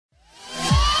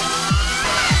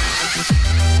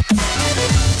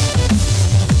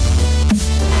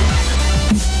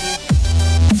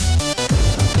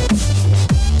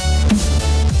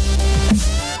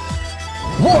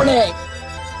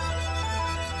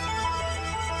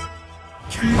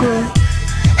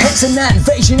It's an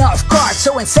invasion of cards,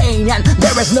 so insane, and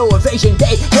there is no evasion.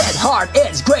 They hit hard,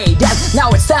 it's great, and now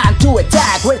it's time to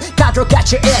attack with counter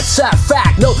catcher. It's a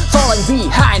fact, no falling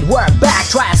behind, we're back.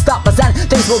 Try and stop us and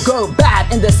things will go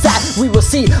bad. In the set we will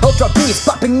see ultra beasts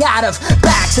popping out of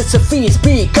packs. It's a feast,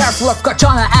 be careful of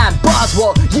Katana and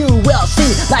Buzzwole. You will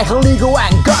see Nihilego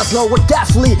and Guzzlord will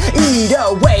definitely eat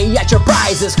away at your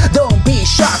prizes. Don't be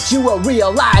shocked, you will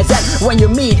realize that when you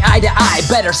meet eye to eye,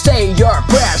 better say your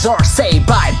prayers or say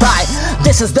bye.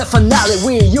 This is the finale,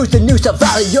 we use the new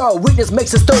Silvally. Your weakness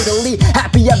makes us totally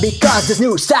happy, and because this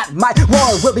new set, my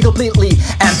world will be completely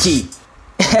empty.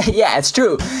 Yeah, it's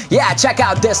true. Yeah, check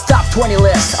out this top 20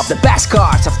 list of the best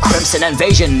cards of Crimson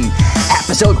Invasion,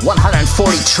 episode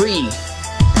 143.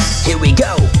 Here we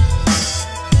go.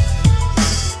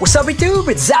 What's up YouTube,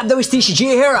 it's TCG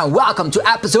here and welcome to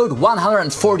episode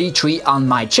 143 on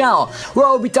my channel, where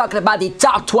I'll be talking about the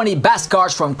top 20 best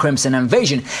cards from Crimson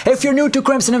Invasion. If you're new to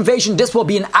Crimson Invasion, this will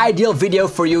be an ideal video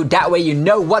for you, that way you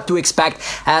know what to expect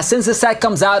since the set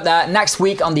comes out next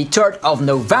week on the 3rd of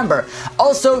November.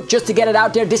 Also, just to get it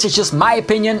out there, this is just my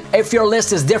opinion. If your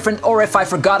list is different or if I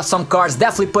forgot some cards,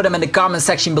 definitely put them in the comment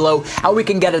section below and we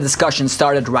can get a discussion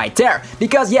started right there.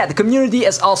 Because yeah, the community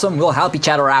is awesome, we'll help each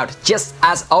other out, just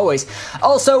as always.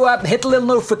 Also, hit the little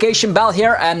notification bell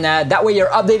here, and that way you're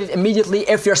updated immediately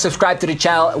if you're subscribed to the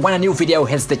channel when a new video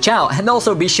hits the channel. And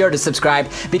also be sure to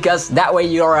subscribe, because that way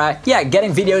you're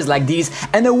getting videos like these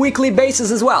on a weekly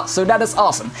basis as well. So that is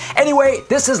awesome. Anyway,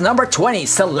 this is number 20,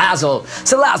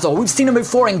 Silvally. We've seen him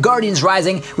before in Guardians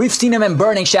Rising, we've seen him in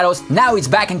Burning Shadows, now he's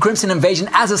back in Crimson Invasion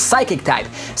as a Psychic type.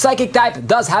 Psychic type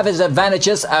does have his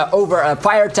advantages over a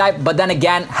Fire type, but then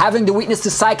again, having the weakness to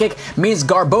Psychic means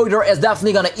Garbodor is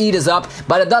definitely gonna eat us up,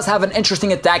 but it does have an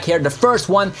interesting attack here. The first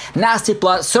one, Nasty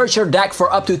Plus, search your deck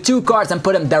for up to 2 cards and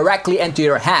put them directly into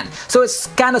your hand. So it's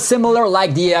kind of similar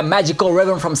like the Magical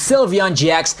Ribbon from Silvally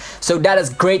GX, so that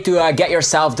is great to get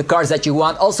yourself the cards that you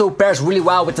want. Also pairs really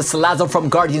well with the Silvally from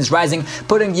Guardians Rising,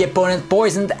 putting the opponent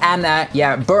poisoned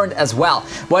and burned as well.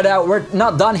 But we're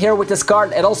not done here with this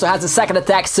card. It also has the second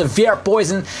attack, Severe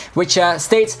Poison, which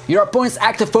states your opponent's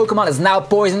active Pokemon is now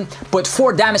poisoned. Put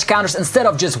 4 damage counters instead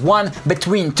of just 1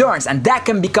 between turns, and that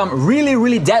can become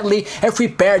really deadly if we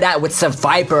pair that with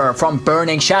Seviper from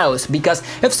Burning Shadows, because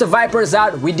if Seviper is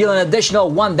out, we deal an additional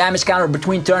 1 damage counter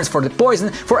between turns for the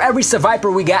poison for every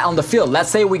Seviper we get on the field. Let's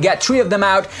say we get 3 of them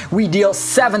out, we deal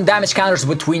 7 damage counters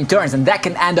between turns, and that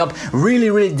can end up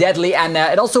really deadly. And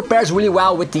it also pairs really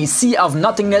well with the Sea of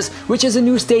Nothingness, which is a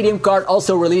new stadium card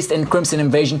also released in Crimson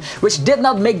Invasion, which did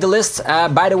not make the list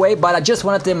by the way, but I just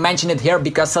wanted to mention it here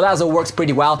because Silvally works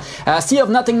pretty well. Sea of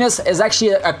Nothingness is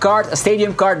actually a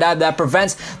stadium card that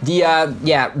prevents the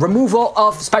removal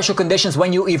of special conditions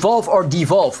when you evolve or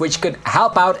devolve, which could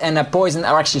help out in a poison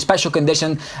or actually special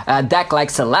condition deck like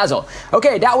Silvally.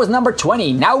 Okay, that was number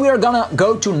 20. Now we are gonna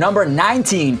go to number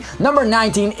 19. Number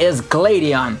 19 is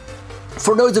Gladion.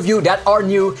 For those of you that are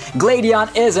new,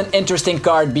 Gladion is an interesting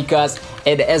card because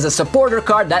it is a supporter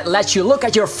card that lets you look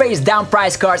at your face down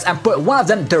prize cards and put one of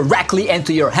them directly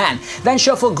into your hand. Then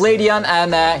shuffle Gladion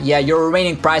and your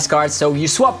remaining prize cards, so you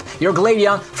swap your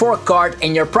Gladion for a card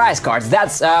in your prize cards.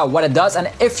 That's what it does,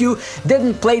 and if you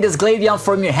didn't play this Gladion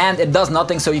from your hand, it does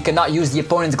nothing, so you cannot use the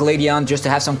opponent's Gladion just to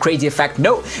have some crazy effect.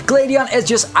 No, Gladion is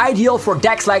just ideal for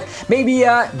decks like maybe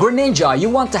Greninja. You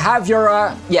want to have your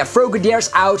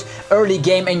Frogadiers out early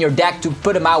game in your deck to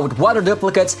put them out with water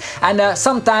duplicates, and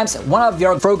sometimes one of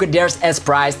your Frogadiers is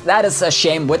prized. That is a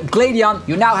shame. With Gladion,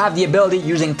 you now have the ability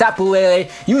using Tapu Lele,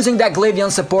 using that Gladion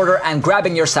supporter and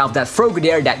grabbing yourself that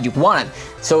Frogadier that you wanted.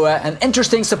 So an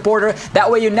interesting supporter,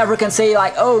 that way you never can say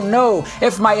like, oh no,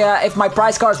 if my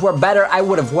prize cards were better I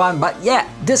would have won. But yeah,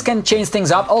 this can change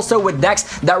things up. Also with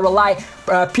decks that rely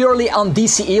purely on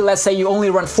DCE, let's say you only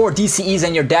run 4 DCEs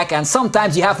in your deck, and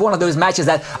sometimes you have one of those matches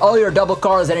that all your double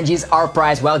colorless energies are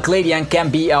prized. Well, Gladion can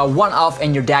be one-off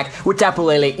in your deck with Tapu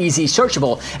Lele, easy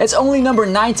searchable. It's only number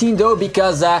 19 though,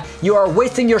 because you are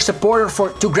wasting your supporter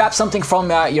to grab something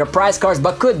from your prize cards,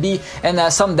 but could be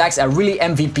in some decks a really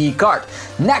MVP card.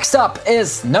 Next up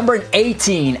is number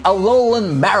 18,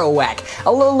 Alolan Marowak.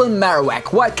 Alolan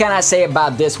Marowak, what can I say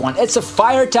about this one? It's a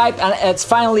fire type and it's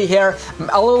finally here.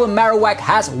 Alolan Marowak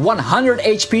has 100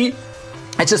 HP.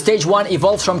 It's a stage 1,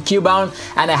 evolves from Cubone,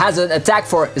 and it has an attack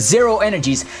for 0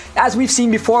 energies. As we've seen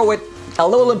before with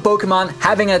Alolan Pokemon,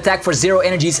 having an attack for 0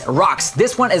 energies rocks.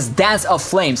 This one is Dance of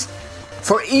Flames.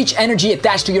 For each energy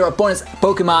attached to your opponent's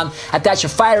Pokemon, attach a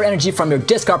fire energy from your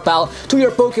discard pile to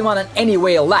your Pokemon in any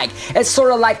way you like. It's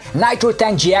sort of like Nitro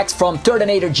Tank GX from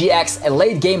Turtonator GX, a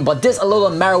late game, but this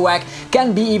Alolan Marowak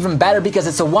can be even better because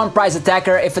it's a one-prize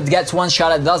attacker. If it gets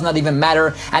one-shot, it does not even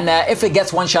matter, and if it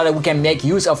gets one-shot, we can make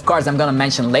use of cards I'm gonna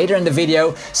mention later in the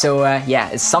video. So yeah,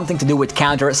 it's something to do with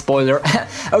counter, spoiler.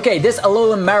 Okay, this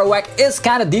Alolan Marowak is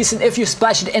kind of decent if you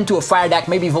splash it into a fire deck,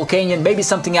 maybe Volcanion, maybe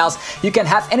something else. You can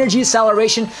have energy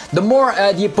acceleration. The more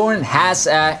the opponent has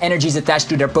energies attached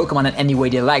to their Pokemon in any way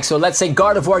they like. So let's say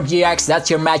Guzzlord GX, that's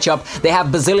your matchup. They have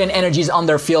bazillion energies on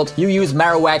their field. You use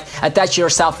Marowak, attach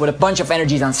yourself with a bunch of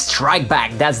energies and strike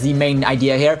back. That's the main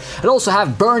idea here. It also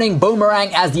have Burning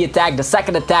Boomerang as the attack, the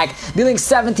second attack, dealing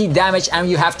 70 damage, and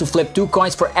you have to flip 2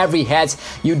 coins for every head.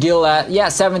 You deal, yeah,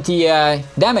 70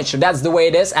 damage. So that's the way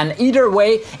it is. And either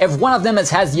way, if one of them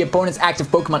has the opponent's active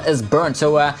Pokemon is burned.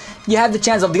 So you have the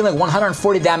chance of dealing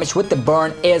 140 damage with the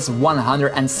burn is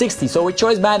 160. So with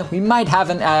Choice Band, we might have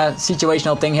a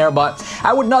situational thing here, but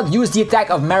I would not use the attack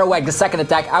of Marowak, the second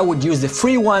attack. I would use the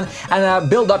free one and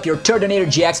build up your Turtonator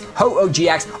GX, Ho-Oh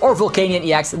GX, or Volcanion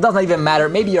EX. It doesn't even matter.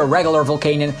 Maybe your regular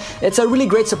Volcanion. It's a really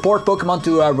great support Pokemon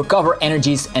to recover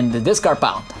energies in the discard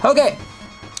pile. Okay.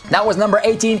 That was number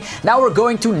 18. Now we're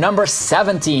going to number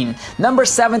 17. Number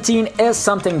 17 is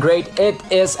something great. It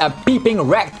is a Peeping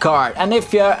Red card. And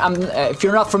if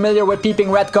you're not familiar with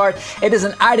Peeping Red card, it is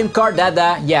an item card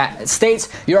that yeah, states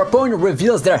your opponent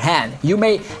reveals their hand. You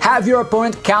may have your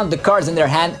opponent count the cards in their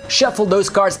hand, shuffle those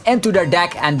cards into their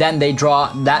deck, and then they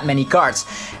draw that many cards.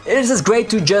 It is great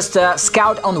to just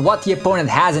scout on what the opponent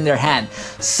has in their hand.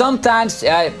 Sometimes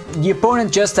the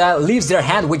opponent just leaves their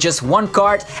hand with just one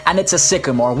card, and it's a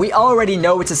Sycamore. We already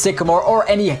know it's a Sycamore or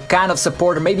any kind of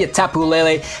supporter, maybe a Tapu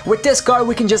Lele. With this card,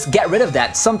 we can just get rid of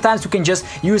that. Sometimes we can just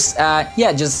use,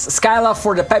 yeah, just Skyla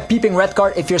for the Peeping Red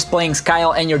card if you're playing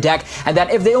Skyla in your deck. And then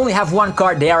if they only have one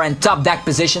card, they are in top deck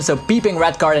position. So Peeping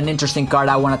Red card, an interesting card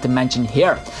I wanted to mention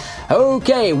here.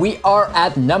 Okay, we are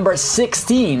at number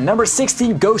 16. Number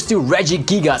 16 goes to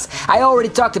Regigigas. I already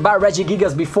talked about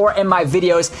Regigigas before in my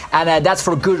videos, and that's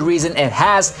for good reason. It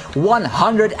has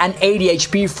 180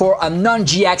 HP for a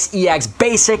non-GX EX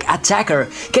basic attacker.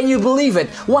 Can you believe it?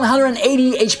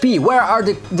 180 HP. Where are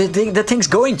the things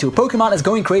going to? Pokemon is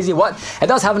going crazy. What? It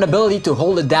does have an ability to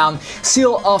hold it down.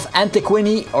 Seal of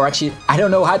Antiquini, or actually, I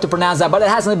don't know how to pronounce that, but it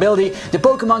has an ability. The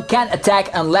Pokemon can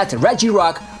attack and let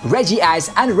Regirock,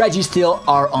 Regice, and Registeel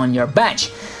are on your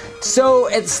bench. So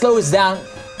it slows down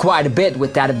quite a bit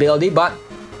with that ability, but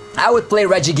I would play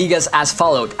Regigigas as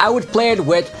followed. I would play it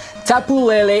with Tapu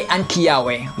Lele and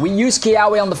Kiawe. We use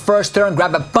Kiawe on the first turn,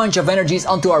 grab a bunch of energies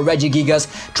onto our Regigigas,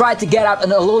 try to get out an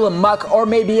Alolan Muck or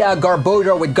maybe a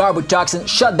Garbodor with Garbotoxin,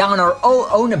 shut down our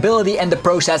own ability in the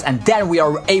process, and then we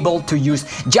are able to use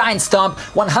Giant Stomp,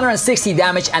 160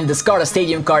 damage, and discard a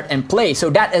Stadium card and play.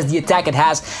 So that is the attack it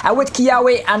has. And with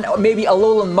Kiawe and maybe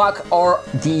Alolan Muck or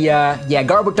the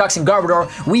Garbotoxin Garbodor,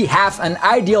 we have an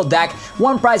ideal deck.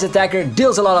 One prize attacker,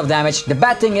 deals a lot of damage. The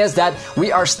bad thing is that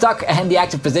we are stuck in the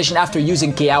active position after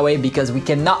using Kiawe because we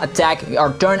cannot attack.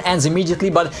 Our turn ends immediately,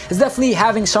 but it's definitely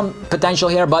having some potential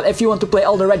here. But if you want to play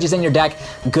all the Regis in your deck,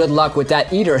 good luck with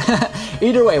that either.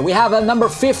 Either way, we have a number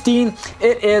 15.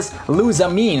 It is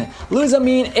Luzamine.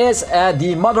 Luzamine is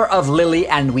the mother of Lily,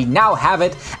 and we now have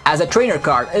it as a trainer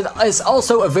card. It is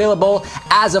also available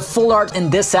as a full art in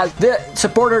this set. The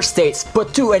supporter states,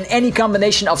 put 2 in any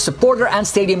combination of supporter and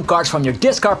stadium cards from your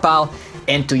discard pile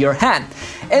into your hand.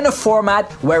 In a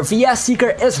format where VS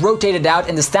Seeker is rotated out,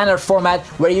 in the standard format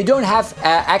where you don't have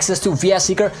access to VS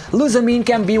Seeker, Luzamine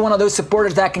can be one of those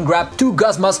supporters that can grab 2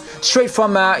 Guzmas straight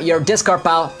from your discard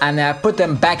pile and put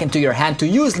them back into your hand to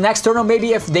use next turn, or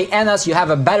maybe if they end us, you have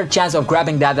a better chance of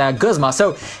grabbing that Guzma.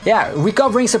 So yeah,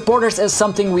 recovering supporters is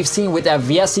something we've seen with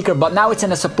VS Seeker, but now it's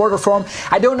in a supporter form.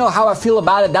 I don't know how I feel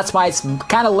about it, that's why it's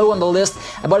kind of low on the list,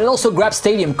 but it also grabs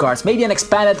stadium cards. Maybe an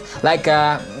expanded, like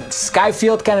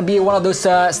Skyfield can be one of those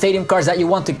stadium cards that you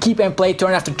want to keep and play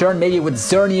turn after turn, maybe with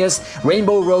Xerneas,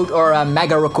 Rainbow Road, or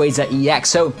Mega Rayquaza EX.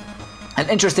 So an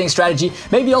interesting strategy.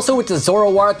 Maybe also with the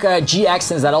Zoroark GX,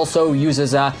 since that also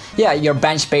uses yeah, your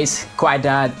bench space quite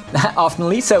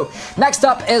oftenly. So next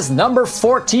up is number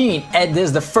 14. It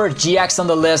is the first GX on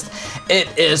the list.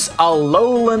 It is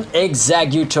Alolan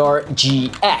Exeggutor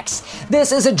GX.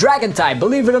 This is a Dragon type,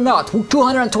 believe it or not.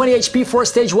 220 HP for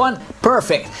stage 1,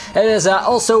 perfect. It is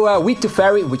also weak to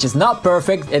Fairy, which is not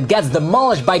perfect. It gets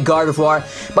demolished by Gardevoir,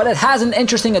 but it has an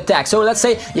interesting attack. So let's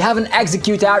say you have an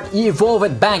Execute out, you evolve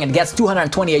it, bang, it gets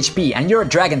 220 HP, and you're a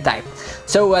Dragon type.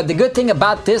 So the good thing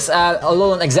about this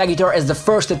Alolan Exeggutor is the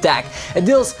first attack. It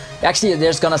deals, actually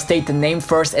there's gonna state the name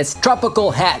first, it's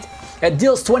Tropical Head. it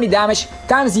deals 20 damage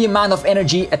times the amount of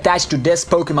energy attached to this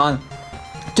Pokemon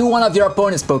to one of your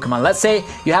opponent's Pokemon. Let's say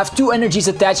you have 2 energies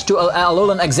attached to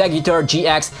Alolan Exeggutor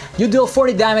GX. You deal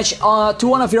 40 damage to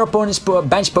one of your opponent's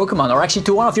bench Pokemon, or actually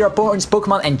to one of your opponent's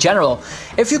Pokemon in general.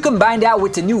 If you combine that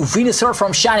with the new Venusaur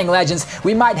from Shining Legends,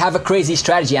 we might have a crazy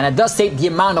strategy, and it does save the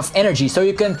amount of energy, so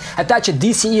you can attach a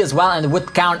DCE as well and it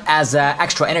would count as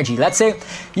extra energy. Let's say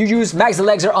you use Max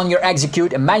Elixir on your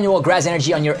Execute, Manual Grass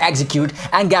Energy on your Execute,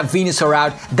 and get Venusaur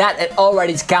out. That it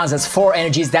already counts as 4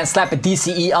 energies, then slap a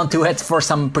DCE onto it for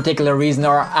some particular reason,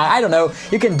 or I don't know,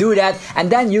 you can do that, and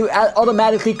then you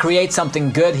automatically create something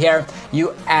good here.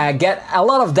 You get a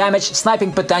lot of damage,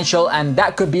 sniping potential, and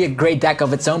that could be a great deck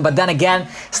of its own. But then again,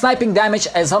 sniping damage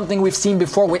is something we've seen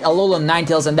before with Alolan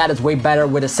Ninetales, and that is way better.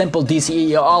 With a simple DCE,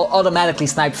 you automatically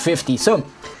snipe 50.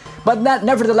 But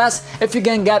nevertheless, if you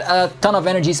can get a ton of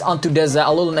energies onto this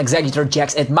Alolan Exeggutor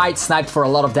GX, it might snipe for a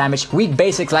lot of damage. Weak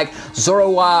basics like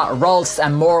Zorua, Ralts,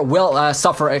 and more will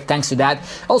suffer thanks to that.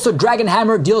 Also, Dragon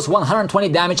Hammer deals 120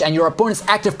 damage, and your opponent's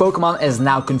active Pokemon is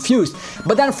now confused.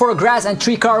 But then for Grass and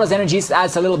 3 colorless energies,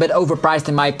 that's a little bit overpriced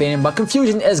in my opinion, but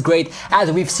Confusion is great,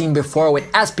 as we've seen before with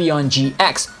Espeon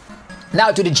GX. Now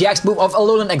to the GX move of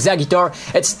Alolan Exeggutor,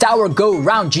 it's Tower Go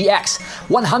Round GX.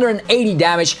 180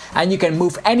 damage, and you can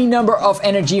move any number of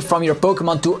energy from your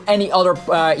Pokemon to any other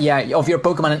of your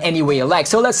Pokemon in any way you like.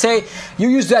 So let's say you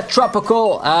use that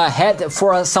Tropical Head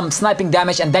for some sniping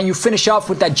damage, and then you finish off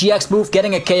with that GX move,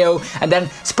 getting a KO, and then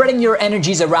spreading your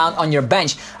energies around on your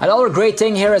bench. Another great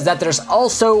thing here is that there's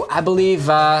also, I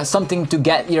believe, something to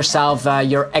get yourself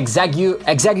your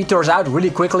Exeggutors out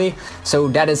really quickly. So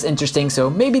that is interesting. So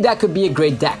maybe that could be a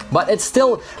great deck, but it's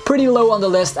still pretty low on the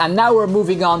list. And now we're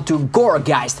moving on to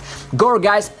Gourgeist.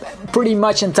 Gourgeist, pretty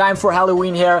much in time for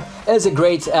Halloween here, is a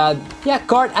great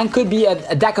card and could be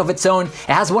a deck of its own.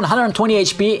 It has 120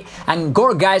 HP, and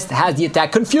Gourgeist has the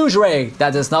attack Confuse Ray.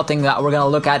 That is nothing that we're gonna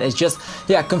look at. It's just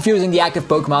confusing the active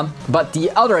Pokemon. But the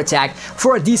other attack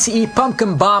for a DCE,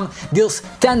 Pumpkin Bomb, deals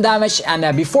 10 damage,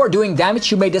 and before doing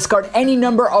damage you may discard any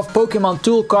number of Pokemon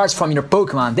tool cards from your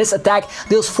Pokemon. This attack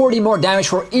deals 40 more damage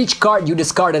for each card you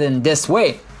discarded in this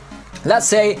way. Let's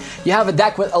say you have a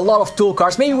deck with a lot of tool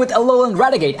cards, maybe with Alolan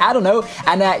Renegade, I don't know,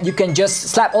 and you can just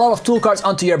slap a lot of tool cards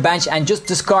onto your bench and just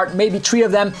discard maybe 3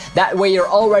 of them. That way you're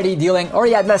already dealing, or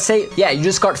let's say, you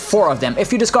discard 4 of them.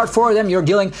 If you discard 4 of them, you're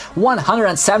dealing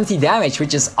 170 damage,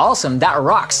 which is awesome. That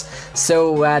rocks.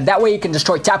 So that way you can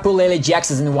destroy Tapu Lele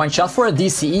GXs in one shot for a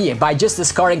DCE by just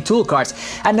discarding tool cards.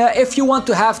 And if you want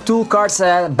to have tool cards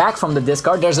back from the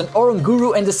discard, there's an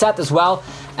Oranguru in the set as well.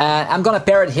 I'm gonna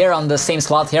pair it here on the same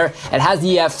slot here. It has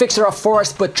the Fixer of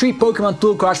Forest. Put 3 Pokemon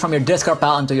tool cards from your discard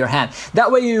pile into your hand.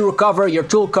 That way you recover your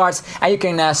tool cards, and you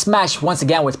can smash once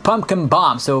again with Pumpkin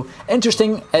Bomb. So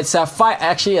interesting. It's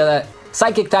actually a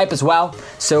Psychic type as well,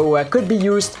 so could be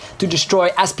used to destroy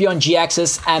Espeon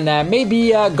GXs and maybe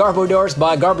Garbodors,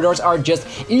 but Garbodors are just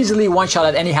easily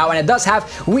one-shotted anyhow, and it does have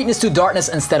weakness to darkness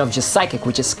instead of just Psychic,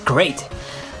 which is great.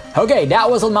 Okay,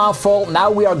 that was a mouthful. Now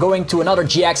we are going to another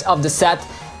GX of the set.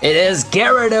 It is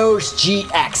Gyarados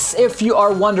GX. If you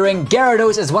are wondering,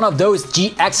 Gyarados is one of those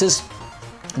GXs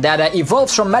that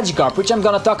evolves from Magikarp, which I'm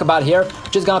gonna talk about here.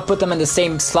 Just gonna put them in the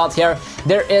same slot here.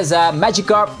 There is a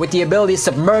Magikarp with the ability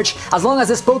Submerge. As long as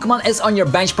this Pokemon is on your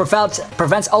bench,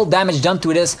 prevents all damage done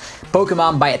to this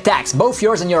Pokemon by attacks, both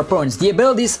yours and your opponent's. The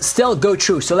abilities still go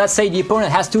through. So let's say the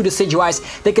opponent has 2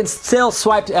 Decidueyes, they can still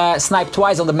snipe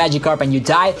twice on the Magikarp and you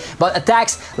die. But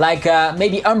attacks like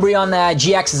maybe Umbreon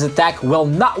GX's attack will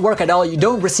not work at all. You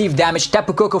don't receive damage.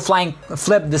 Tapu Koko Flying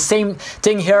Flip, the same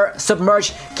thing here.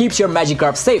 Submerge keeps your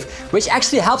Magikarp safe, which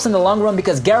actually helps in the long run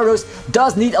because Gyarados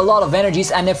does need a lot of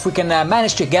energies, and if we can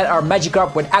manage to get our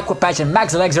Magikarp with Aqua Patch and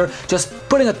Max Elixir, just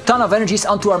putting a ton of energies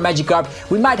onto our Magikarp,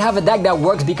 we might have a deck that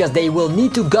works because they will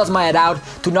need to Guzma it out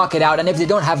to knock it out, and if they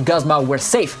don't have Guzma, we're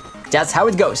safe. That's how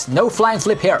it goes. No Flying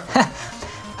Flip here.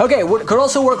 Okay, could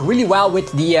also work really well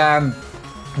with the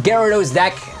Gyarados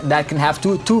deck that can have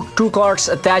two cards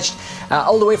attached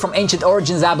all the way from Ancient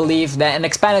Origins, I believe. And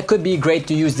expanded could be great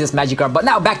to use this Magikarp. But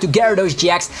now back to Gyarados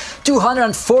GX,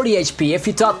 240 HP. If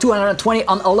you thought 220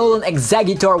 on Alolan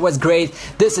Exeggutor was great,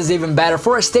 this is even better.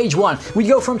 For a stage 1, we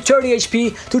go from 30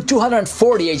 HP to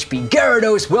 240 HP.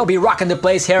 Gyarados will be rocking the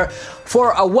place here.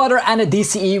 For a Water and a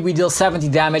DCE, we deal 70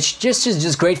 damage.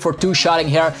 Just great for 2-shotting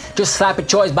here. Just slap a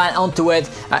Choice Band onto it,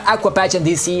 Aqua Patch and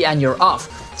DCE, and you're off.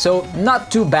 So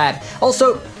not too bad.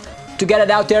 Also, to get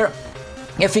it out there,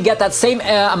 If you get that same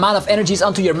amount of energies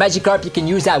onto your Magikarp, you can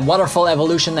use that Waterfall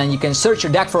evolution and you can search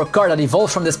your deck for a card that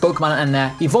evolves from this Pokemon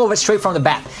and evolve it straight from the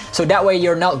bat. So that way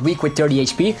you're not weak with 30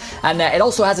 HP. And it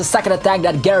also has a second attack,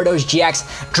 that Gyarados GX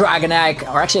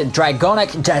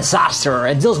Dragonic Disaster.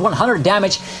 It deals 100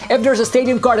 damage if there's a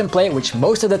Stadium card in play, which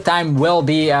most of the time will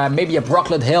be maybe a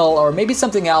Brocklet Hill or maybe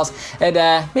something else,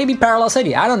 and maybe Parallel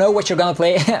City. I don't know what you're gonna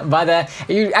play, but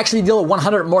you actually deal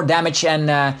 100 more damage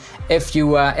and if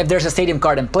there's a Stadium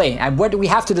card in play. And we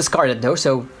have to discard it though,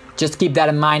 so just keep that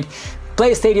in mind.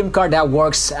 Play a Stadium card that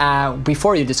works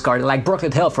before you discard it, like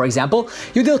Brocklet Hill for example.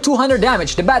 You deal 200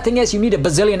 damage. The bad thing is you need a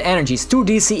bazillion energies, 2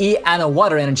 DCE and a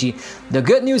water energy. The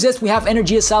good news is we have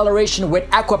energy acceleration with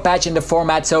Aqua Patch in the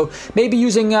format, so maybe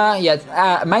using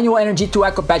manual energy, 2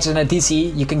 Aqua Patches and a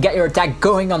DCE, you can get your attack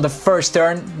going on the first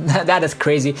turn. That is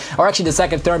crazy. Or actually the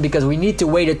second turn, because we need to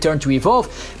wait a turn to evolve,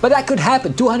 but that could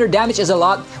happen. 200 damage is a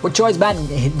lot. With Choice Band,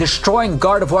 destroying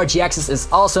Guzzlord GXs is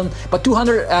awesome, but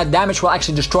 200 damage will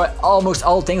actually destroy almost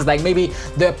all things, like maybe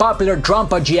the popular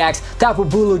Drampa GX, Tapu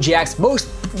Bulu GX. Most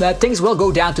things will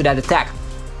go down to that attack.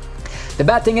 The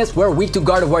bad thing is we're weak to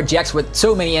Guzzlord GX with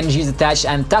so many energies attached,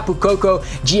 and Tapu Koko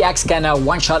GX can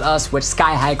one-shot us with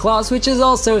Sky High Claws, which is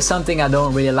also something I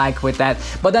don't really like with that.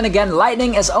 But then again,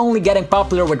 Lightning is only getting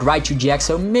popular with Raichu GX,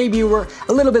 so maybe we're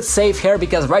a little bit safe here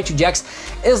because Raichu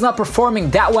GX is not performing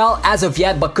that well as of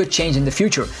yet, but could change in the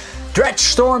future.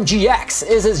 Storm GX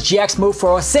is his GX move.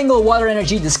 For a single water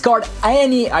energy, discard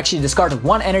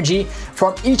 1 energy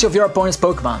from each of your opponent's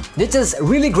Pokemon. This is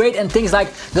really great in things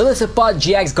like the Lissapod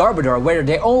GX Garbodor, where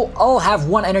they all have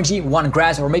 1 energy, 1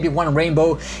 grass, or maybe 1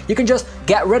 rainbow. You can just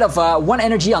get rid of 1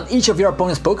 energy on each of your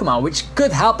opponent's Pokemon, which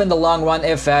could help in the long run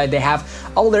if they have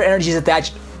all their energies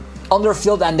attached on their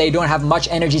field and they don't have much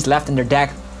energies left in their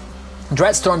deck.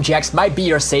 Storm GX might be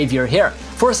your savior here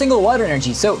for a single water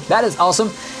energy, so that is awesome.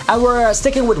 And we're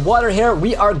sticking with water here.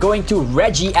 We are going to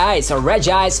Regice,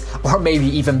 or maybe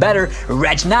even better,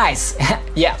 Regnice.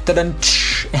 Yeah,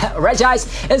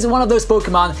 Regice is one of those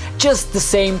Pokemon, just the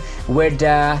same with,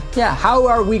 how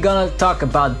are we gonna talk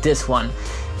about this one?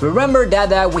 Remember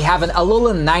that we have an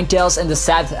Alolan Ninetales in the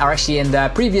set, or actually in the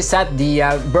previous set,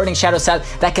 the Burning Shadow set,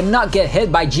 that cannot get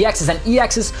hit by GXs and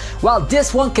EXs, while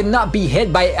this one cannot be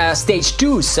hit by stage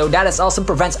 2s, so that is awesome,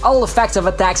 prevents all effects of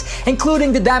attacks,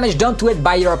 including the damage done to it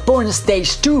by your opponent's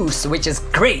stage 2s, which is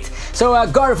great. So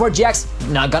Gardevoir GX,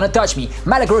 not gonna touch me.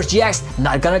 Metagross GX,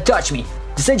 not gonna touch me.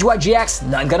 Decidueye GX,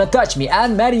 not gonna touch me,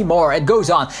 and many more. It goes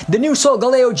on. The new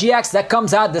Solgaleo GX that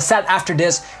comes out the set after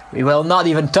this, we will not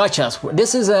even touch us.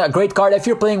 This is a great card. If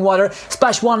you're playing water,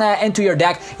 splash 1 into your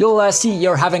deck, you'll see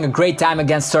you're having a great time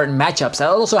against certain matchups. It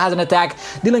also has an attack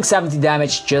dealing 70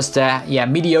 damage, just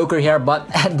mediocre here, but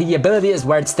the ability is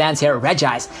where it stands here.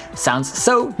 Regice sounds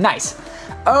so nice.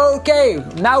 Okay,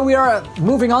 now we are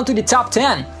moving on to the top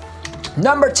 10.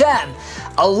 Number 10.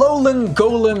 Alolan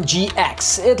Golem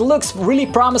GX. It looks really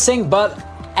promising, but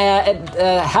it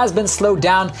has been slowed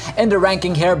down in the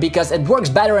ranking here because it works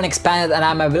better in Expanded, and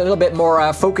I'm a little bit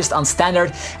more focused on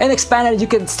Standard. In Expanded, you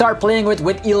can start playing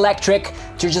with Electric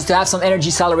just to have some energy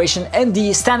acceleration. In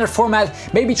the Standard format,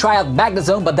 maybe try out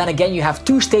Magnezone, but then again, you have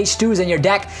 2 stage 2s in your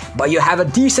deck, but you have a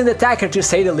decent attacker to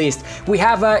say the least. We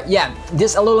have,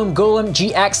 this Alolan Golem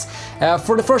GX.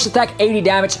 For the first attack, 80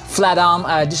 damage, flat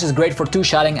on. This is great for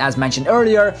 2-shotting, as mentioned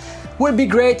earlier. Would be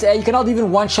great. You cannot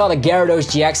even one-shot a Gyarados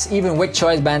GX, even with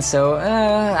Choice Band, so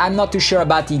I'm not too sure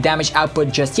about the damage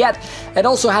output just yet. It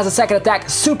also has a second attack,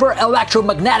 Super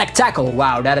Electromagnetic Tackle.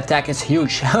 Wow, that attack is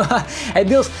huge. It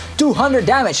deals 200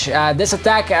 damage. This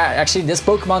attack, this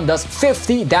Pokemon does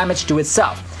 50 damage to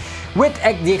itself. With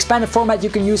the expanded format, you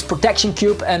can use Protection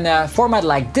Cube, and a format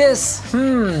like this,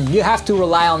 you have to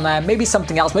rely on maybe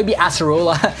something else, maybe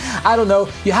Acerola. I don't know.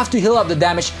 You have to heal up the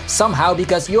damage somehow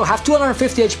because you have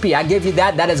 250 HP. I give you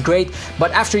that, that is great.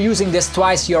 But after using this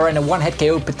twice, you're in a 1-hit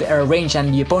KO range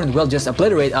and the opponent will just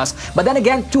obliterate us. But then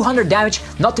again, 200 damage,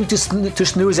 nothing to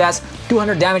snooze as.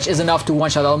 200 damage is enough to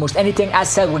one-shot almost anything. As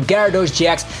said, with Gyarados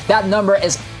GX, that number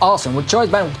is awesome. With Choice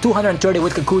Band, 230,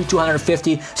 with Kakui,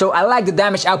 250. So I like the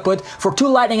damage output. For 2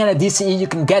 lightning and a DCE, you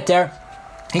can get there.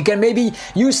 You can maybe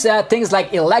use things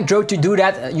like Electrode to do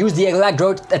that. Use the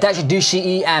Electrode, attach a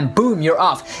DCE, and boom, you're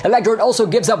off. Electrode also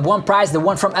gives up 1 prize, the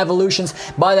one from Evolutions,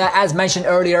 but as mentioned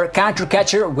earlier, Counter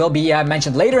Catcher will be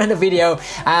mentioned later in the video,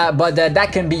 but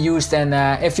that can be used and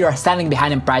if you're standing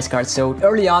behind in prize cards, so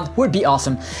early on would be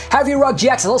awesome. Heavy Rock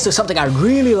GX is also something I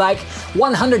really like.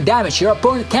 100 damage. Your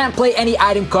opponent can't play any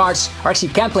item cards, or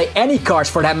actually can't play any cards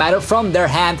for that matter, from their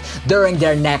hand during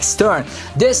their next turn.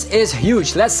 This is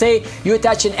huge. Let's say you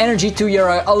attach attach an energy to your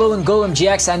Alolan Golem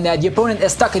GX and the opponent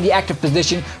is stuck in the active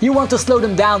position, you want to slow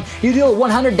them down, you deal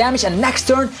 100 damage and next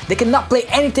turn they cannot play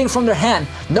anything from their hand.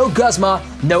 No Guzma,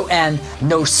 no N,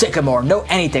 no Sycamore, no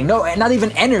anything, not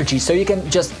even energy, so you can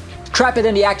just trap it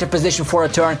in the active position for a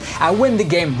turn and win the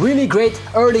game. Really great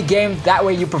early game, that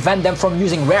way you prevent them from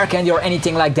using rare candy or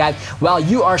anything like that while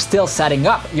you are still setting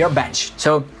up your bench.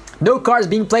 So no cards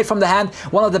being played from the hand,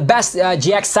 one of the best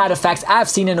GX side effects I've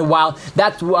seen in a while.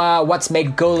 That's what's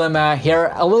made Golem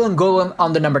here, Alolan Golem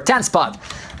on the number 10 spot.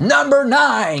 Number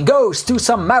 9 goes to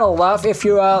some metal love. If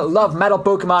you love metal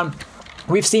Pokemon,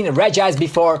 we've seen Regis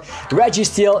before.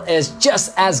 Registeel is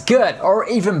just as good or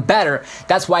even better.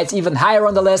 That's why it's even higher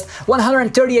on the list.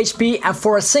 130 HP, and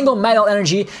for a single metal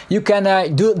energy you can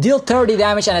deal 30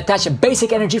 damage and attach a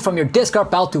basic energy from your discard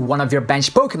pile to one of your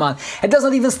bench Pokemon. It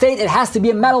doesn't even state it has to be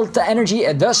a metal energy,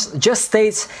 it just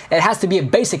states it has to be a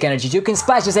basic energy. You can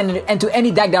splash this into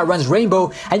any deck that runs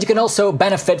Rainbow and you can also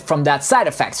benefit from that side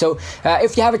effect. So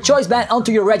if you have a choice band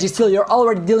onto your Registeel, you're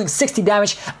already dealing 60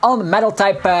 damage on metal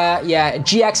type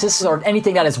GXs or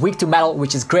anything that is weak to metal,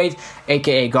 which is great,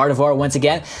 aka Gardevoir once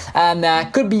again, and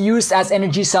could be used as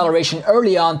energy acceleration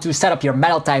early on to set up your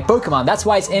metal type Pokemon. That's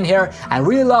why it's in here. I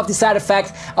really love the side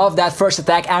effect of that first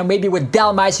attack, and maybe with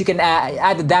Delmice you can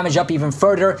add the damage up even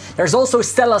further. There's also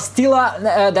Stella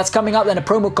Stila that's coming out in a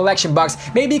promo collection box.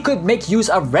 Maybe you could make use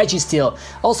of Registeel.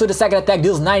 Also the second attack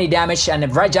deals 90 damage, and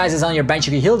if Regis is on your bench,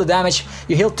 if you heal the damage,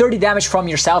 you heal 30 damage from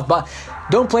yourself, but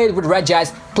don't play it with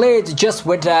Regis, play it just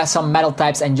with some metal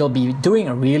types and you'll be doing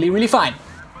really fine.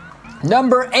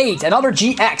 Number 8, another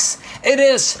GX. It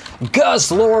is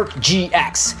Guzzlord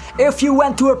GX. If you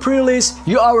went to a pre-release,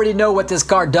 you already know what this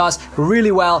card does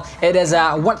really well. It is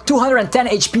a 210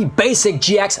 HP basic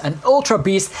GX, an Ultra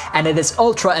Beast, and it is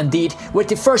Ultra indeed. With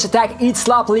the first attack, Eat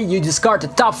Sloppily, you discard the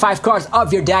top 5 cards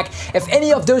of your deck. If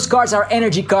any of those cards are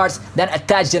energy cards, then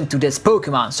attach them to this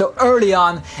Pokemon. So early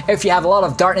on, if you have a lot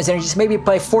of darkness energies, maybe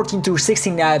play 14 to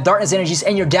 16 darkness energies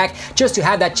in your deck just to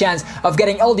have that chance of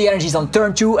getting all the energies on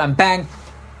turn 2 and bang,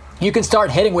 you can start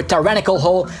hitting with Tyrannical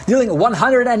Hole, dealing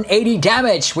 180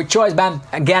 damage with Choice Band.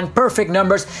 Again, perfect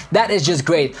numbers. That is just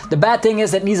great. The bad thing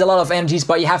is it needs a lot of energies,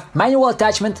 but you have manual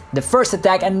attachment, the first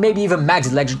attack, and maybe even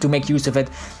Max Electric to make use of it.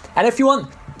 And if you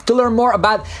want to learn more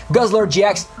about Guzzlord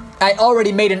GX, I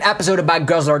already made an episode about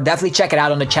Guzzlord. Definitely check it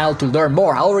out on the channel to learn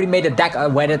more. I already made a deck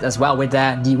with it as well with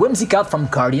the Whimsicott from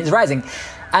Guardians Rising.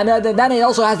 And then it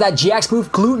also has that GX move,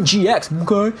 Gluten GX,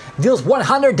 okay? Deals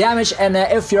 100 damage, and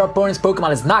if your opponent's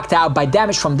Pokemon is knocked out by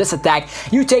damage from this attack,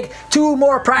 you take 2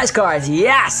 more prize cards.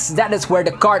 Yes, that is where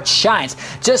the card shines.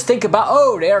 Just think about,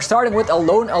 oh, they are starting with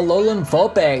Alolan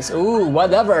Vulpix. Ooh,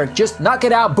 whatever. Just knock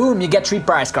it out, boom, you get 3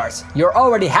 prize cards. You're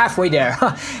already halfway there.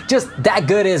 Just that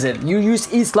good is it. You use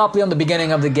Eat Sloppily on the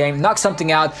beginning of the game, knock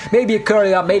something out, maybe a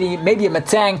Curly-Up, maybe a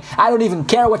Metang. I don't even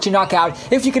care what you knock out.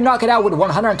 If you can knock it out with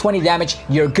 120 damage,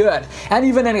 you're good. And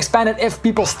even in Expanded, if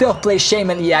people still play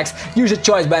Shaman EX, use a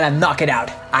Choice Band and knock it out.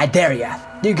 I dare ya.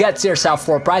 You get yourself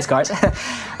 4 prize cards.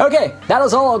 Okay, that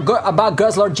is all about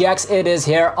Guzzlord GX. It is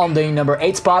here on the number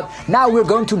 8 spot. Now we're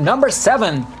going to number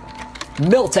 7,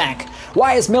 Miltank.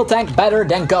 Why is Miltank better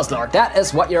than Guzzlord? That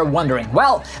is what you're wondering.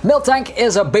 Well, Miltank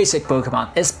is a basic Pokemon.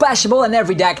 It's splashable in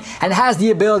every deck and has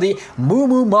the ability Moo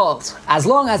Moo Molt. As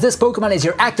long as this Pokemon is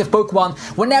your active Pokemon,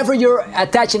 whenever you're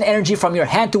attaching energy from your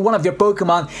hand to one of your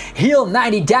Pokemon, heal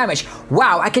 90 damage.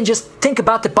 Wow, I can just think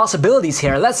about the possibilities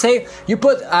here. Let's say you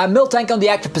put Miltank on the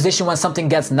active position when something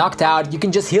gets knocked out. You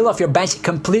can just heal off your bench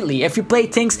completely. If you play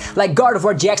things like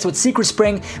Gardevoir GX with Secret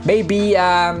Spring, maybe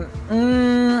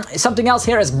something else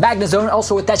here is Magnezone,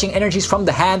 also attaching energies from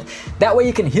the hand. That way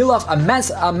you can heal off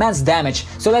immense damage.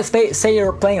 So let's say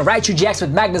you're playing Raichu GX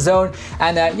with Magnezone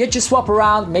and you just swap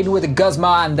around maybe with a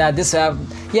Guzma, and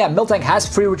Miltank has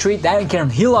free retreat. Then you can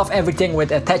heal off everything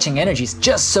with attaching energies.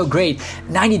 Just so great.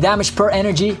 90 damage per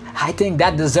energy. I think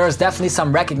that deserves definitely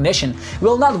some recognition.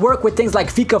 Will not work with things like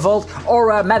Vikavolt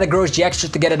or Metagross GX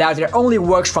just to get it out there. Only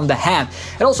works from the hand.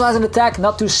 It also has an attack,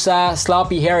 not too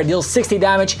sloppy here. It deals 60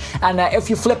 damage, and if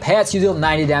you flip heads, you deal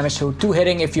 90 damage. So 2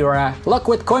 hitting if you're luck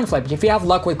with coin flip. If you have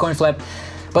luck with coin flip,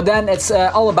 but then it's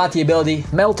all about the ability.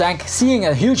 Miltank seeing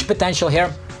a huge potential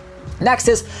here. Next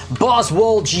is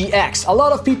Buzzwole GX. A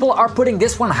lot of people are putting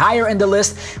this one higher in the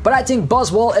list, but I think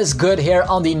Buzzwole is good here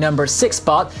on the number 6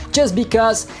 spot, just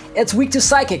because it's weak to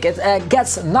Psychic. It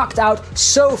gets knocked out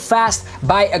so fast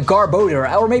by a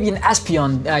Garbodor or maybe an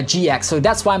Espeon GX, so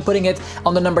that's why I'm putting it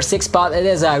on the number 6 spot. It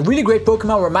is a really great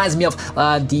Pokemon, reminds me of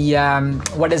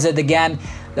what is it again?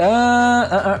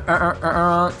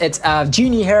 It's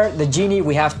Genie here, the Genie.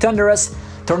 We have Thundurus.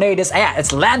 Tornadus. Yeah,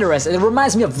 it's Landorus. It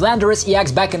reminds me of Landorus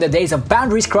EX back in the days of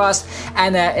Boundaries Crossed,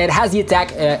 and it has the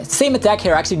attack, same attack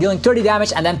here, actually dealing 30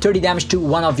 damage and then 30 damage to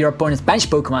one of your opponent's bench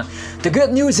Pokemon. The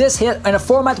good news is here in a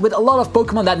format with a lot of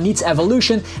Pokemon that needs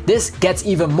evolution, this gets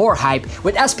even more hype.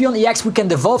 With Espeon EX, we can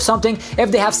devolve something.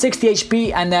 If they have 60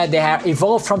 HP and they have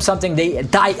evolved from something, they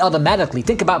die automatically.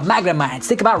 Think about Magnemite,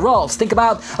 think about Rolls, think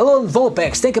about a little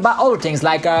Vulpix, think about other things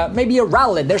like maybe a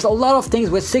Rowlet. There's a lot of things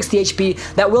with 60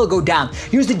 HP that will go down.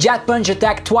 Use the Jet Punch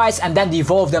attack twice and then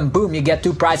devolve them. Boom, you get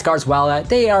 2 prize cards while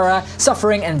they are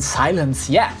suffering in silence.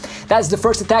 Yeah, that's the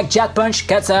first attack. Jet Punch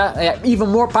gets even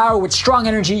more power with strong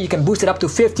energy. You can boost it up to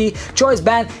 50. Choice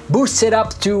Band boosts it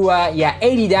up to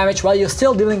 80 damage while you're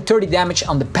still dealing 30 damage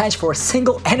on the bench for a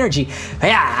single energy.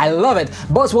 Yeah, I love it.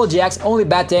 Buzzwole GX, only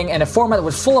bad thing in a format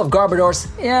with full of Garbodors,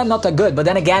 yeah, not that good. But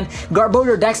then again,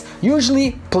 Garbodor decks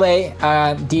usually play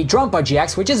the Drumpa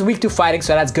GX, which is weak to fighting,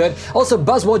 so that's good. Also,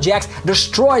 Buzzwole GX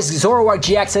destroys Zoroark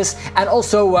GXs and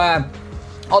also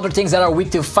other things that are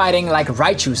weak to fighting like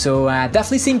Raichu, so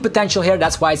definitely seeing potential here.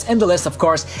 That's why it's in the list, of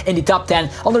course, in the top 10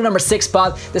 on the number 6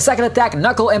 spot. The second attack,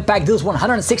 Knuckle Impact, deals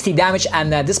 160 damage,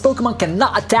 and this Pokemon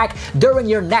cannot attack during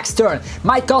your next turn.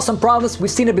 Might cause some problems. We've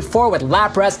seen it before with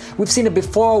Lapras, we've seen it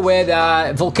before with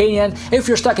Volcanion. If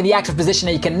you're stuck in the active position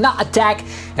and you cannot attack,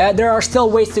 there are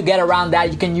still ways to get around that.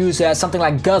 You can use something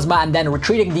like Guzma and then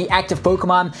retreating the active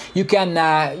Pokemon. You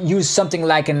can use something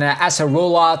like an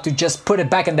Acerola to just put it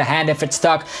back in the hand if it's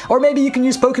stuck. Or maybe you can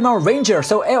use Pokemon Ranger,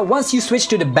 so once you switch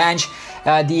to the bench,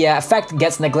 the effect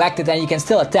gets neglected and you can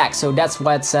still attack, so that's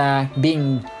what's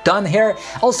being done here.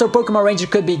 Also, Pokemon Ranger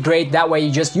could be great, that way you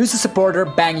just use the supporter,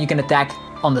 bang, you can attack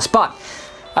on the spot.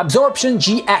 Absorption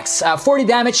GX, 40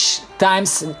 damage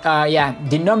times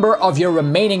the number of your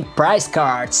remaining prize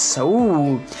cards.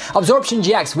 Ooh. Absorption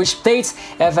GX, which states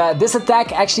if this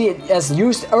attack actually is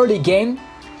used early game,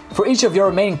 for each of your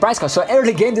remaining prize cards. So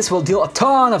early game, this will deal a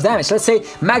ton of damage. Let's say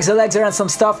Max Elixir and some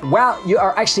stuff. Well, you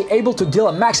are actually able to deal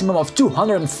a maximum of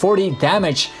 240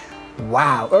 damage.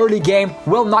 Wow, early game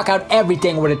will knock out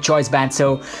everything with a Choice Band.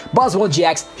 So Buzzwole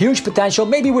GX, huge potential.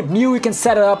 Maybe with Mew you can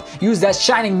set it up, use that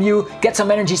Shining Mew, get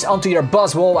some energies onto your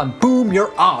Buzzwole, and boom,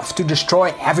 you're off to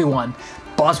destroy everyone.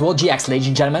 Buzzwole GX, ladies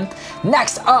and gentlemen.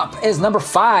 Next up is number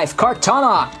 5,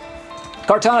 Kartana.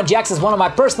 Kartana GX is one of my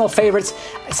personal favorites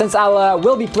since I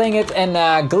will be playing it in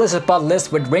a Gliscopod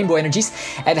list with Rainbow Energies.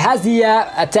 It has the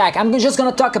attack. I'm just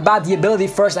gonna talk about the ability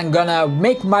first. I'm gonna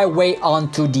make my way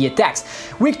on to the attacks.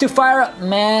 Weak to fire,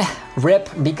 meh, rip,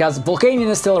 because Volcanion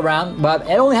is still around, but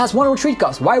it only has 1 retreat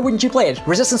cost. Why wouldn't you play it?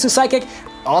 Resistance to Psychic?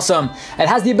 Awesome. It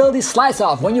has the ability Slice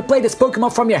Off. When you play this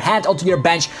Pokemon from your hand onto your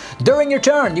bench, during your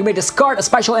turn, you may discard a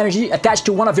special energy attached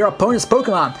to one of your opponent's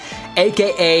Pokemon.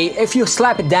 AKA, if you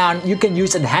slap it down, you can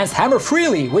use Enhanced Hammer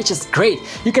freely, which is great.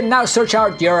 You can now search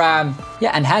out your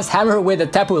Enhanced Hammer with a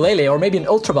Tapu Lele or maybe an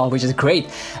Ultra Ball, which is great.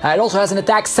 It also has an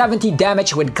attack 70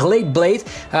 damage with Glade Blade,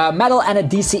 Metal and a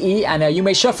DCE, and you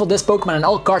may shuffle this Pokemon and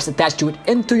all cards attached to it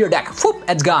into your deck. Whoop,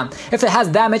 it's gone. If it has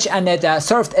damage and it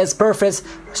served its purpose,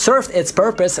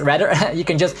 you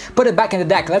can just put it back in the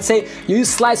deck. Let's say you use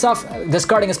Slice Off,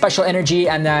 discarding a special energy,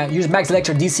 and use Max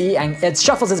Electro DCE, and it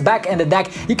shuffles it back in the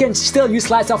deck. You can still use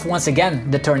Slice Off once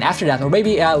again the turn after that, or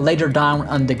maybe later down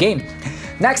on the game.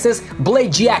 Next is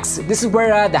Blade GX. This is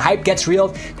where the hype gets real.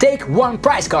 Take 1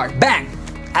 prize card, bang!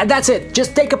 And that's it,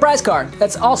 just take a prize card.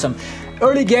 That's awesome.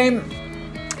 Early game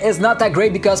is not that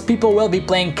great because people will be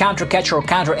playing Counter Catcher or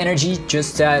Counter Energy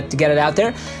just to get it out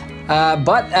there.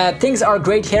 But things are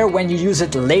great here when you use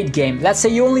it late game. Let's say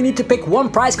you only need to pick 1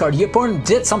 prize card. Your opponent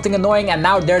did something annoying and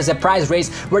now there's a prize race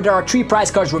where there are 3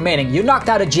 prize cards remaining. You knocked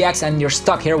out a GX and you're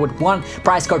stuck here with 1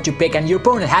 prize card to pick, and your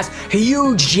opponent has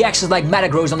huge GXs like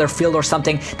Metagross on their field or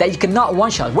something that you cannot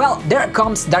one-shot. Well, there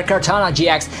comes that Kartana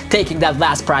GX taking that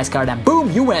last prize card and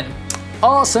boom, you win.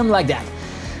 Awesome like that.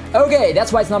 Okay,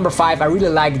 that's why it's number 5. I really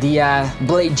like the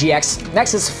Blade GX.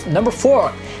 Next is number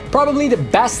 4. Probably the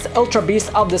best Ultra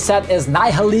Beast of the set is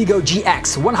Nihilego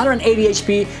GX. 180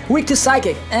 HP, weak to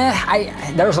Psychic.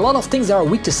 There's a lot of things that are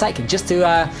weak to Psychic,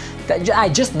 I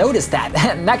just noticed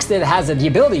that. Next, it has the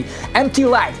ability Empty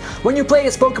Light. When you play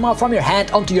this Pokemon from your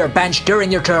hand onto your bench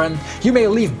during your turn, you may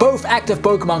leave both active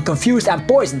Pokemon confused and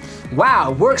poisoned.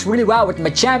 Wow, works really well with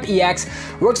Machamp EX.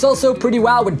 Works also pretty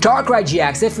well with Darkrai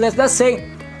GX. If let's say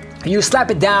you slap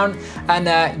it down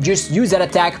and just use that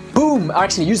attack, boom, boom, or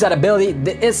actually use that ability.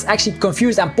 It's actually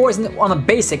confused and poisoned on a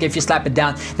basic if you slap it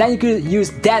down. Then you could use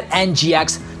Dead End GX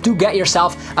to get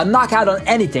yourself a knockout on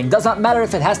anything. Does not matter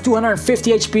if it has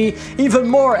 250 HP, even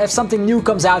more if something new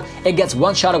comes out, it gets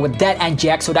one-shotted with Dead End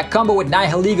GX, so that combo with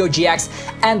Nihilego GX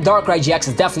and Darkrai GX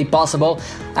is definitely possible.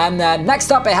 And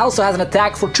next up, it also has an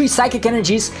attack for 3 Psychic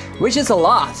Energies, which is a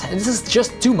lot. This is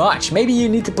just too much. Maybe you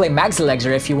need to play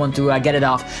Maxilexer if you want to get it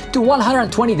off. To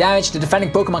 120 damage, the defending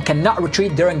Pokemon cannot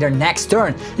retreat during their next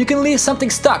turn. You can leave something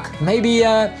stuck. Maybe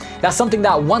that's something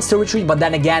that wants to retreat, but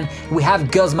then again, we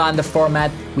have Guzma in the format,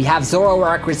 we have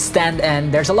Zoroark with Stand,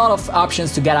 and there's a lot of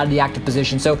options to get out of the active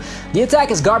position. So the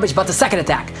attack is garbage, but the second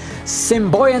attack,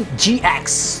 Silvally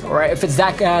GX, or if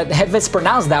it's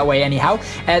pronounced that way anyhow,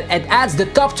 it adds the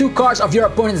top 2 cards of your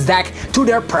opponent's deck to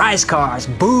their prize cards.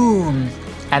 Boom!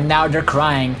 And now they're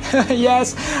crying.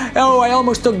 Yes! Oh, I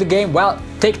almost took the game. Well,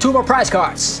 take 2 more prize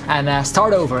cards and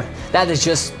start over. That is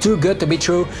just too good to be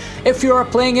true. If you are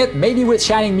playing it, maybe with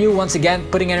Shining Mew once again,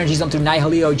 putting energies onto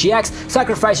Nihilego GX,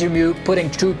 sacrifice your Mew, putting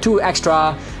 2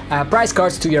 extra prize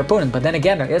cards to your opponent. But then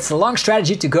again, it's a long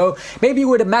strategy to go. Maybe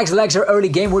with a Maxilexer early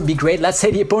game would be great. Let's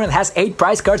say the opponent has 8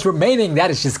 prize cards remaining.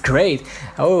 That is just great.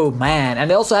 Oh man.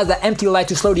 And it also has the Empty Light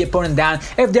to slow the opponent down.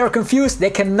 If they're confused,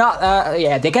 they cannot,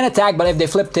 they can attack, but if they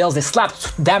flip tails, they slap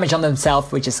damage on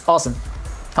themselves, which is awesome.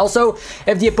 Also,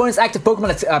 if the opponent's active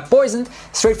Pokemon is poisoned,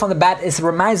 straight from the bat, it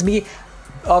reminds me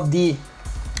of the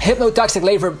Hypnotoxic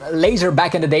laser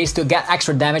back in the days to get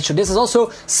extra damage. So this is also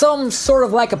some sort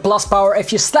of like a plus power.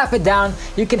 If you slap it down,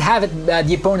 you can have it,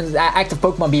 the opponent's active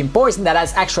Pokemon being poisoned, that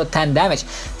has extra 10 damage.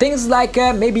 Things like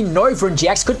maybe Noivern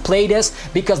GX could play this,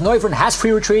 because Noivern has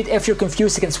free retreat. If you're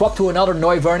confused, you can swap to another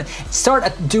Noivern,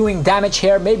 start doing damage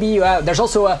here. Maybe there's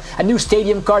also a new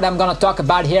Stadium card I'm gonna talk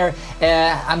about here.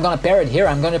 I'm gonna pair it here.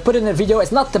 I'm gonna put it in a video.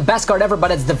 It's not the best card ever, but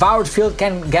it's Devoured Field,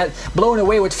 can get blown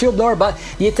away with Field Blower, but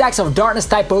the attacks of Darkness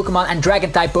type Pokemon and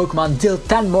Dragon type Pokemon deal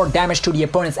 10 more damage to the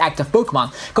opponent's active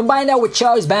Pokemon. Combine that with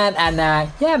Choice Band and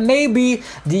yeah, maybe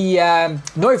the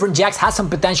Noivern GX has some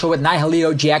potential with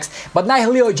Nihilego GX, but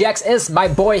Nihilego GX is my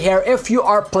boy here. If you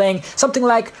are playing something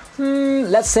like,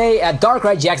 let's say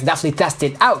Darkrai GX, definitely test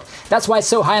it out. That's why it's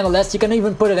so high on the list. You can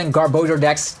even put it in Garbodor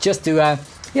decks just to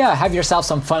yeah, have yourself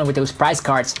some fun with those prize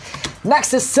cards.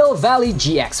 Next is Silvally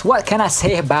GX. What can I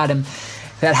say about him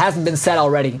that hasn't been said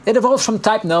already? It evolves from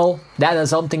Type Null. That is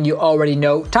something you already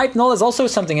know. Type Null is also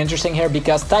something interesting here,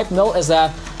 because Type Null is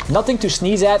nothing to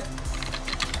sneeze at.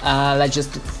 Let's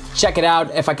just check it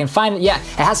out if I can find it. Yeah,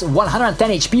 it has 110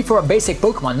 HP for a basic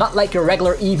Pokemon, not like your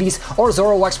regular Eevees or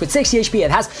Zoroarks with 60 HP. It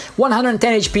has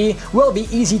 110 HP, will be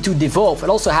easy to devolve. It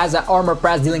also has an Armor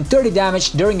Press dealing 30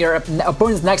 damage. During your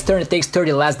opponent's next turn, it takes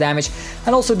 30 less damage,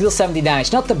 and also deals 70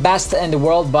 damage. Not the best in the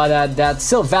world, but that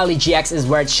Silvally GX is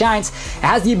where it shines. It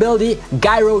has the ability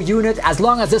Gyro Unit. As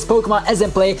long as this Pokemon is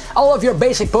in play, all of your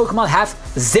basic Pokemon have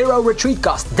 0 retreat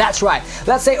cost. That's right.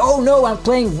 Let's say, oh no, I'm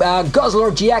playing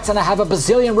Guzzlord GX and I have a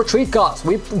bazillion retreat cost.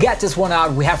 We get this one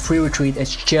out, we have free retreat,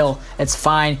 it's chill, it's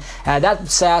fine.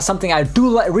 That's something I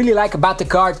do really like about the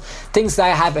card. Things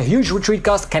that have a huge retreat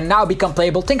cost can now become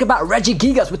playable. Think about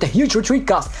Regigigas with a huge retreat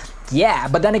cost. Yeah,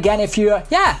 but then again, if you,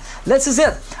 yeah, this is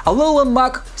it. A little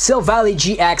Muck, Silvally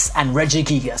GX, and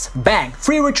Regigigas. Bang!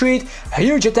 Free retreat, a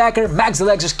huge attacker,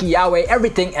 Maxilexer, Kiawe,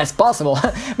 everything is possible.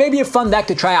 Maybe a fun deck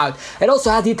to try out. It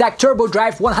also has the attack Turbo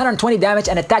Drive, 120 damage,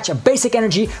 and attach a basic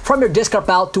energy from your discard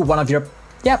pile to one of your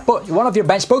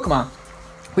bench Pokemon.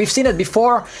 We've seen it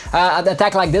before, an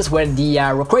attack like this with the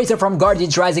Rayquaza from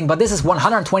Guardians Rising, but this is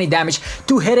 120 damage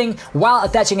to hitting while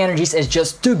attaching energies is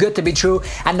just too good to be true.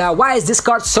 And why is this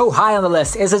card so high on the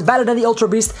list? Is it better than the Ultra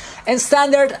Beast? In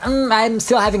Standard, I'm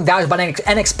still having doubts, but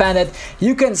in Expanded,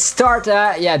 you can start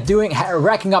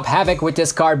racking up havoc with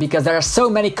this card, because there are so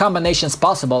many combinations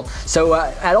possible. So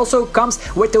it also comes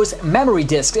with those memory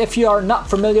discs. If you are not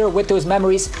familiar with those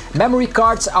memory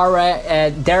cards are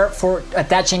there for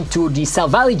attaching to the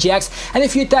Silvally GX, and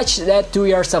if you attach that to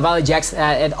your Silvally GX,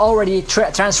 it already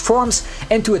transforms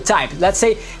into a type. Let's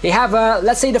say you have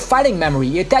let's say the fighting memory.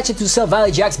 You attach it to Silvally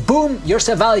GX, boom, your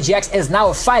Silvally GX is now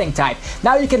a fighting type.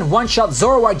 Now you can one-shot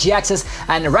Zoroark GXs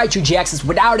and Raichu GXs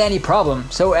without any problem.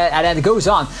 So and it goes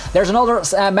on. There's another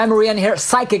memory in here,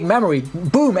 Psychic memory.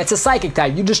 Boom, it's a Psychic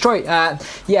type. You destroy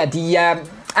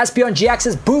Espeon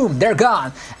GXs, boom, they're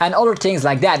gone, and other things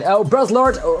like that. Oh,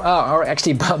 Buzzlord, or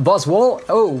actually Buzzwole,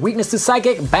 oh, weakness to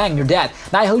Psychic, bang, you're dead.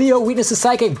 Nihilego, weakness to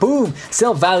Psychic, boom,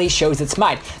 Silvally shows its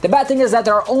might. The bad thing is that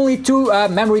there are only 2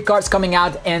 memory cards coming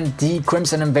out in the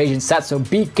Crimson Invasion set, so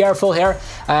be careful here.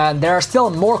 There are still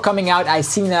more coming out. I've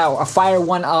seen a Fire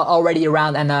one already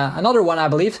around, and another one, I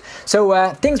believe.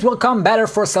 So things will come better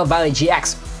for Silvally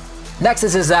GX. Next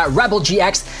is Rebel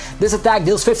GX. This attack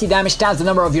deals 50 damage times the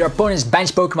number of your opponent's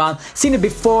bench Pokemon. Seen it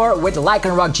before with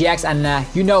Lycanroc GX, and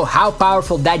you know how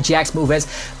powerful that GX move is.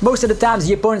 Most of the times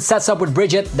the opponent sets up with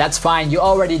Bridget, that's fine, you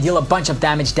already deal a bunch of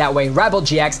damage that way. Rebel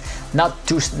GX,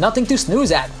 nothing to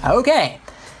snooze at. Okay.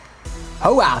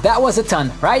 Oh wow, that was a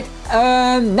ton, right?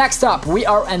 Next up, we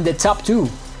are in the top 2.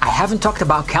 I haven't talked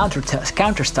about counter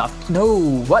stuff.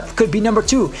 No, what could be number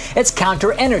 2? It's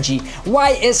counter energy.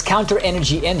 Why is counter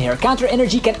energy in here? Counter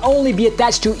energy can only be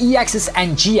attached to EXs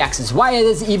and GXs. Why it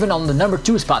is even on the number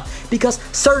 2 spot? Because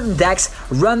certain decks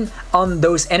run on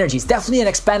those energies. Definitely an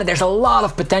expanded, there's a lot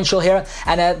of potential here,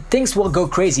 and things will go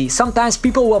crazy. Sometimes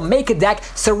people will make a deck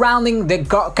surrounding the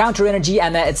counter energy,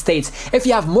 and it states, if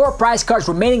you have more prize cards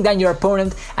remaining than your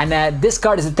opponent, and this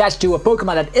card is attached to a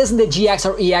Pokemon that isn't a GX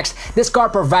or EX, this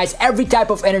card provides every type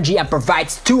of energy and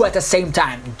provides 2 at the same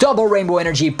time. Double rainbow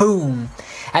energy, boom!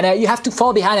 And you have to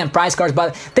fall behind in prize cards,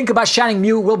 but think about Shining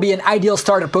Mew will be an ideal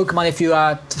starter Pokemon. If you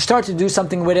start to do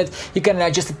something with it, you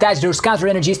can just attach those counter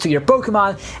energies to your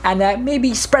Pokemon and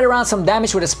maybe spread around some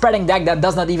damage with a spreading deck that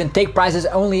does not even take prizes.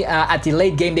 Only at the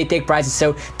late game they take prizes,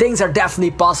 so things are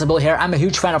definitely possible here. I'm a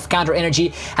huge fan of counter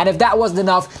energy, and if that wasn't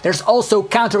enough, there's also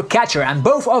counter catcher, and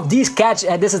both of these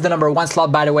this is the number 1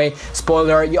 slot, by the way.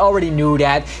 Spoiler, you already knew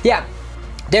that. Yeah.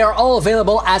 They are all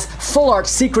available as full art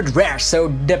secret rares, so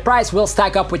the price will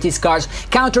stack up with these cards.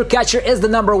 Counter Catcher is the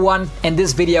number 1 in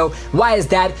this video. Why is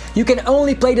that? You can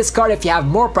only play this card if you have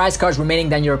more prize cards remaining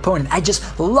than your opponent. I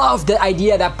just love the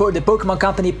idea that the Pokemon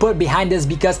Company put behind this,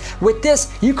 because with this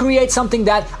you create something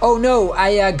that, oh no,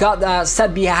 I got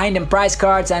set behind in prize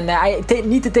cards and I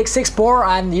need to take 6 more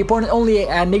and the opponent only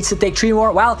needs to take 3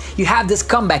 more. Well, you have this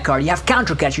comeback card, you have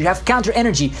Counter Catcher, you have Counter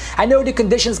Energy. I know the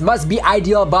conditions must be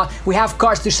ideal, but we have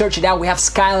cards to search it out. We have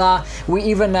Skyla, we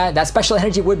even that special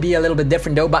energy would be a little bit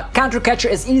different though, but Counter Catcher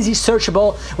is easy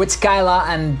searchable with Skyla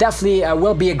and definitely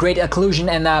will be a great inclusion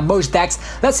in most decks.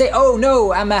 Let's say, oh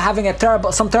no, I'm having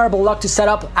some terrible luck to set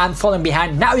up, I'm falling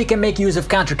behind. Now you can make use of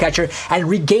Counter Catcher and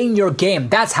regain your game.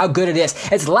 That's how good it is.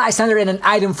 It's Lysander in an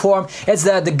item form. It's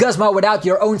the Guzma without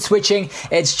your own switching.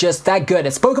 It's just that good.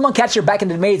 It's Pokemon Catcher back in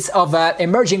the days of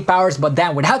emerging powers, but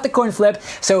then without the coin flip,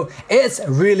 so it's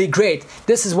really great.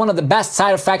 This is one of the best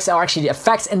side effects, or actually the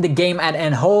effects in the game and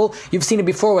in whole. You've seen it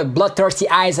before with Bloodthirsty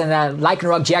Eyes, and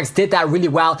Lycanroc GX did that really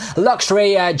well.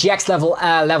 Luxray GX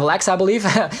level X, I believe,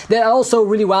 did also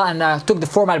really well and took the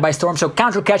format by storm. So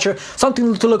Counter Catcher,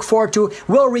 something to look forward to,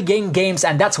 will regain games,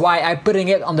 and that's why I'm putting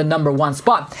it on the number 1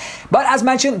 spot. But as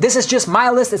mentioned, this is just my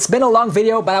list. It's been a long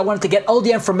video, but I wanted to get all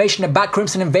the information about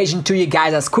Crimson Invasion to you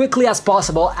guys as quickly as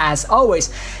possible, as always.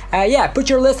 Yeah, put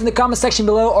your list in the comment section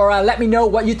below, or let me know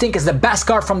what you think is the best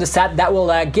card from the set. That will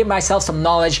give myself some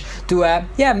knowledge to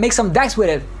yeah, make some decks with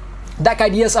it. Deck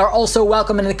ideas are also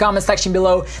welcome in the comment section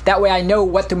below. That way I know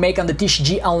what to make on the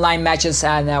TCG online matches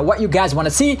and what you guys want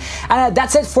to see. And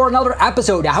that's it for another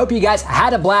episode. I hope you guys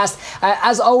had a blast.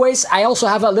 As always, I also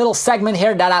have a little segment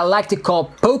here that I like to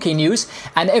call Poke News.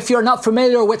 And if you're not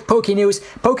familiar with Poke News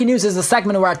is the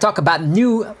segment where I talk about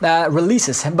new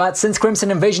releases. But since Crimson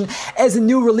Invasion is a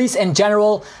new release in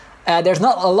general, there's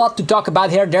not a lot to talk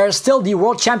about here. There's still the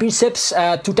World Championships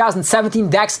 2017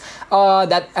 decks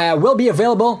that will be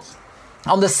available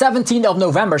on the 17th of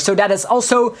November. So that is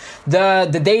also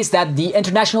the days that the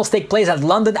internationals take place at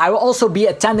London. I will also be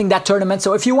attending that tournament.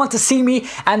 So if you want to see me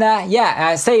and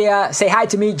yeah, say hi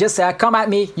to me, just come at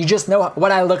me. You just know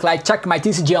what I look like. Check my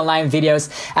TCG Online videos,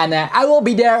 and I will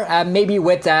be there maybe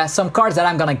with some cards that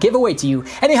I'm gonna give away to you.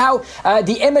 Anyhow,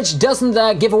 the image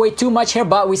doesn't give away too much here,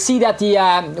 but we see that the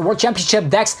World Championship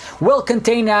decks will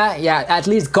contain yeah, at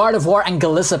least Gardevoir and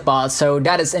Golisopod. So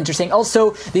that is interesting.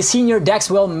 Also, the senior decks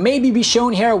will maybe be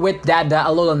shown here with that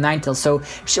Alolan Ninetales. So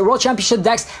World Championship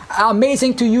decks are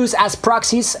amazing to use as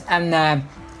proxies, and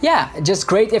yeah, just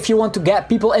great if you want to get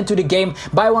people into the game.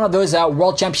 Buy one of those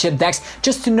World Championship decks.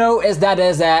 Just to know is that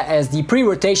as the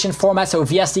pre-rotation format, so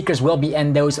VS Seekers will be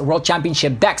in those World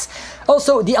Championship decks.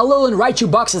 Also, the Alolan Raichu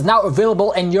box is now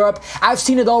available in Europe. I've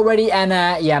seen it already,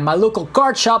 and yeah, my local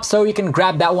card shop, so you can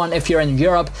grab that one if you're in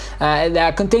Europe.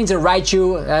 It contains a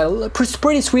Raichu,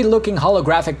 pretty sweet looking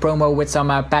holographic promo with some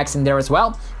packs in there as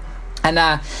well. And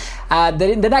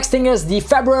the next thing is the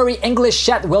February English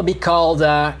set will be called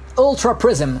Ultra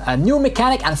Prism, a new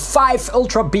mechanic and 5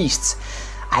 Ultra Beasts.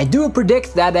 I do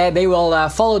predict that they will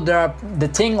follow the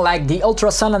thing like the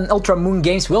Ultra Sun and Ultra Moon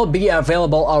games will be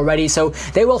available already. So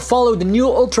they will follow the new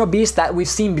Ultra Beast that we've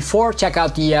seen before. Check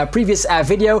out the previous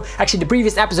video, actually the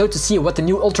previous episode, to see what the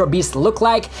new Ultra Beasts look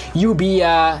like.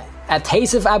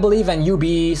 adhesive, I believe, and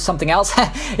UB something else.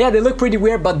 Yeah, they look pretty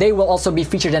weird, but they will also be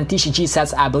featured in TCG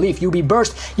sets, I believe. UB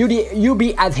Burst, UB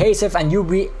Adhesive, and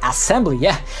UB Assembly.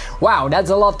 Yeah, wow, that's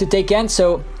a lot to take in.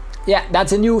 So yeah,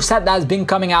 that's a new set that's been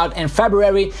coming out in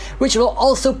February, which will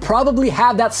also probably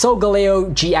have that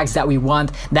Silvally GX that we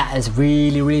want. That is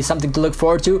really something to look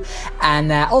forward to.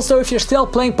 And also, if you're still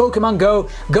playing Pokemon Go,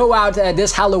 go out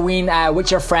this Halloween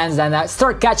with your friends and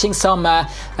start catching some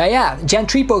Gen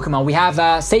 3 Pokemon. We have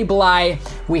Sableye,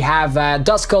 we have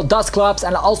Duskull, Dusclops,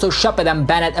 and also Shuppet and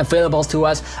Bennett available to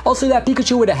us. Also, that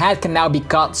Pikachu with a head can now be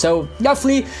caught. So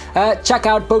definitely check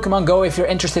out Pokemon Go if you're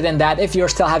interested in that. If you're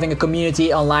still having a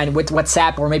community online with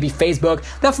WhatsApp or maybe Facebook,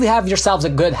 definitely have yourselves a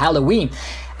good Halloween.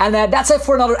 And that's it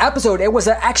for another episode. It was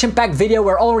an action-packed video.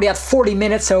 We're already at 40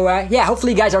 minutes, so yeah,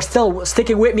 hopefully you guys are still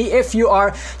sticking with me. If you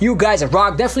are, you guys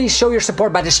rock. Definitely show your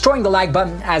support by destroying the like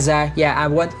button, as yeah, I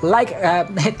would like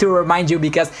to remind you,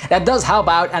 because that does help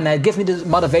out and gives me the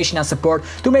motivation and support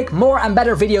to make more and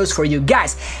better videos for you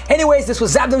guys. Anyways, this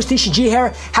was Zapdos TCG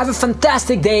here. Have a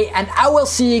fantastic day, and I will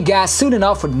see you guys soon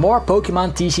enough with more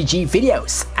Pokemon TCG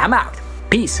videos. I'm out.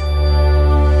 Peace.